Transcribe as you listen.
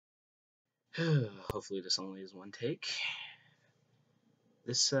Hopefully this only is one take.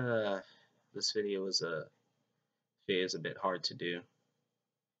 This this video is a bit hard to do.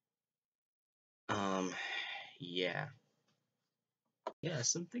 Um yeah. Yeah,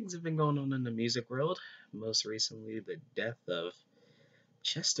 some things have been going on in the music world. Most recently the death of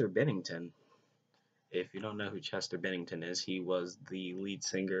Chester Bennington. If you don't know who Chester Bennington is, he was the lead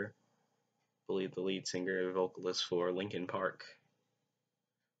singer, I believe the lead singer and vocalist for Linkin Park.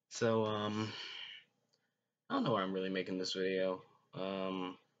 So I don't know why I'm really making this video.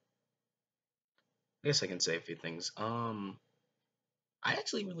 I guess I can say a few things. I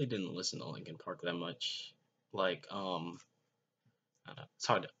actually really didn't listen to Linkin Park that much. Like, I don't know, it's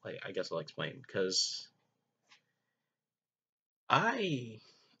hard to, like, I guess I'll explain because I,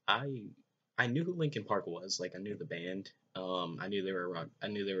 I, I knew who Linkin Park was. Like, I knew the band. I knew they were rock. I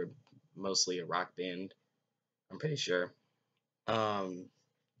knew they were mostly a rock band. I'm pretty sure. Um,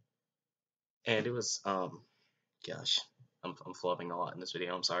 and it was, gosh, I'm flubbing a lot in this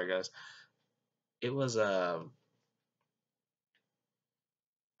video. I'm sorry, guys. It was, I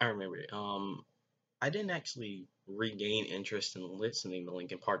remember it. I didn't actually regain interest in listening to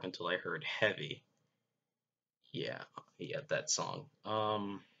Linkin Park until I heard Heavy. Yeah, yeah, that song.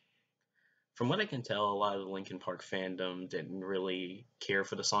 From what I can tell, a lot of the Linkin Park fandom didn't really care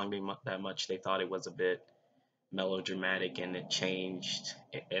for the song that much. They thought it was a bit melodramatic and it changed,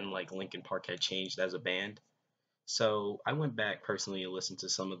 and like Linkin Park had changed as a band. So I went back personally and listened to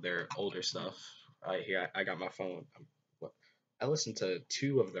some of their older stuff. I got my phone. I listened to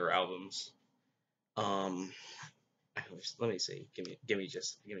two of their albums. Um, let me see. Give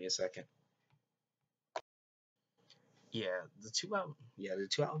me a second. The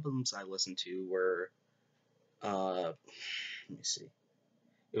two albums I listened to were let me see.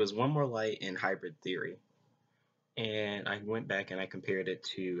 It was One More Light and Hybrid Theory. And I went back and I compared it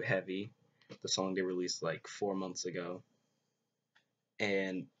to Heavy, the song they released like 4 months ago.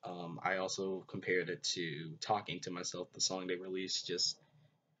 And I also compared it to Talking to Myself, the song they released just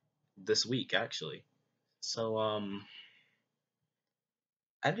this week actually. So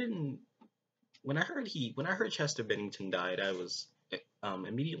I didn't when I heard Chester Bennington died, I was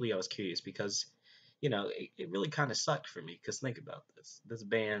immediately I was curious because it really kind of sucked for me because think about this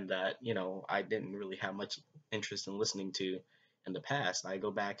band that I didn't really have much interest in listening to in the past. I go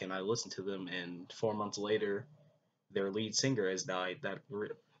back and I listen to them, and 4 months later, their lead singer has died.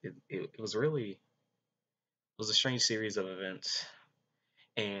 It was really it was a strange series of events,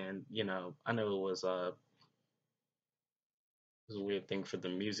 and I know it was a weird thing for the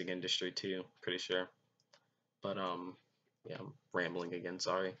music industry too. Pretty sure, but yeah, I'm rambling again.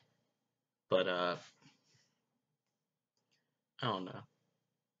 Sorry, but I don't know.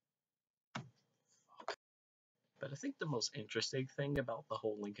 But I think the most interesting thing about the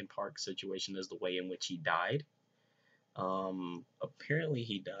whole Linkin Park situation is the way in which he died. Apparently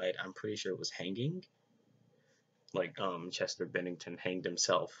he died. I'm pretty sure it was hanging. Like Chester Bennington hanged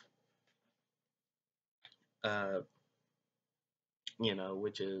himself. Uh,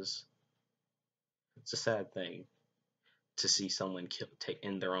 which is it's a sad thing to see someone take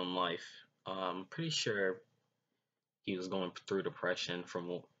in their own life. Pretty sure he was going through depression from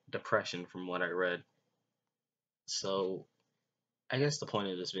what I read. So I guess the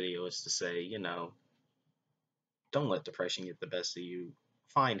point of this video is to say, don't let depression get the best of you.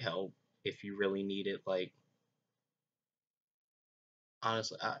 Find help if you really need it. Like,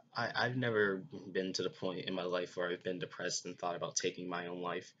 honestly, I've never been to the point in my life where I've been depressed and thought about taking my own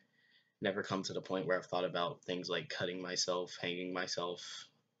life. Never come to the point where I've thought about things like cutting myself, hanging myself.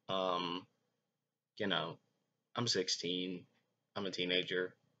 Um, you know, I'm 16. I'm a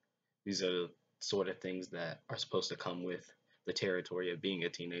teenager. These are the sort of things that are supposed to come with the territory of being a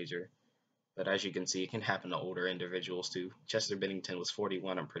teenager. But as you can see, it can happen to older individuals too. Chester Bennington was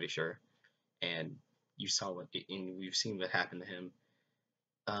 41, I'm pretty sure, and we've seen what happened to him.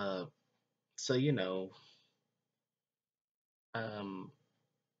 Uh, so um,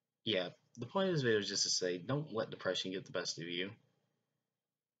 yeah. The point of this video is just to say, don't let depression get the best of you.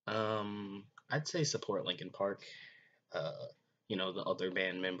 I'd say support Linkin Park. Uh, the other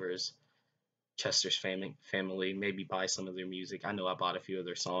band members, Chester's family. Maybe buy some of their music. I know I bought a few of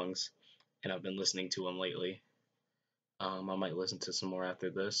their songs, and I've been listening to them lately. I might listen to some more after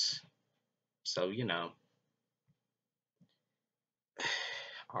this. So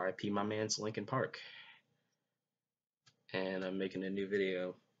R.I.P. my man's Linkin Park, and I'm making a new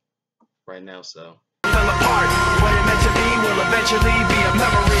video right now. So. Fell apart. What it meant to be will eventually be a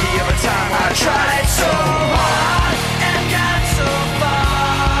memory of a time I tried so hard and got so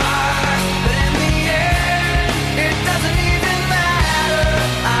far, but in the end, it doesn't even matter.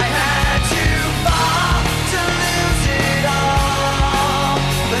 I had to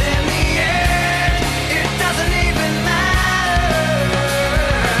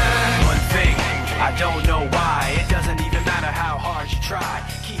why. It doesn't even matter how hard you try.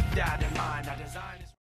 Keep that in mind.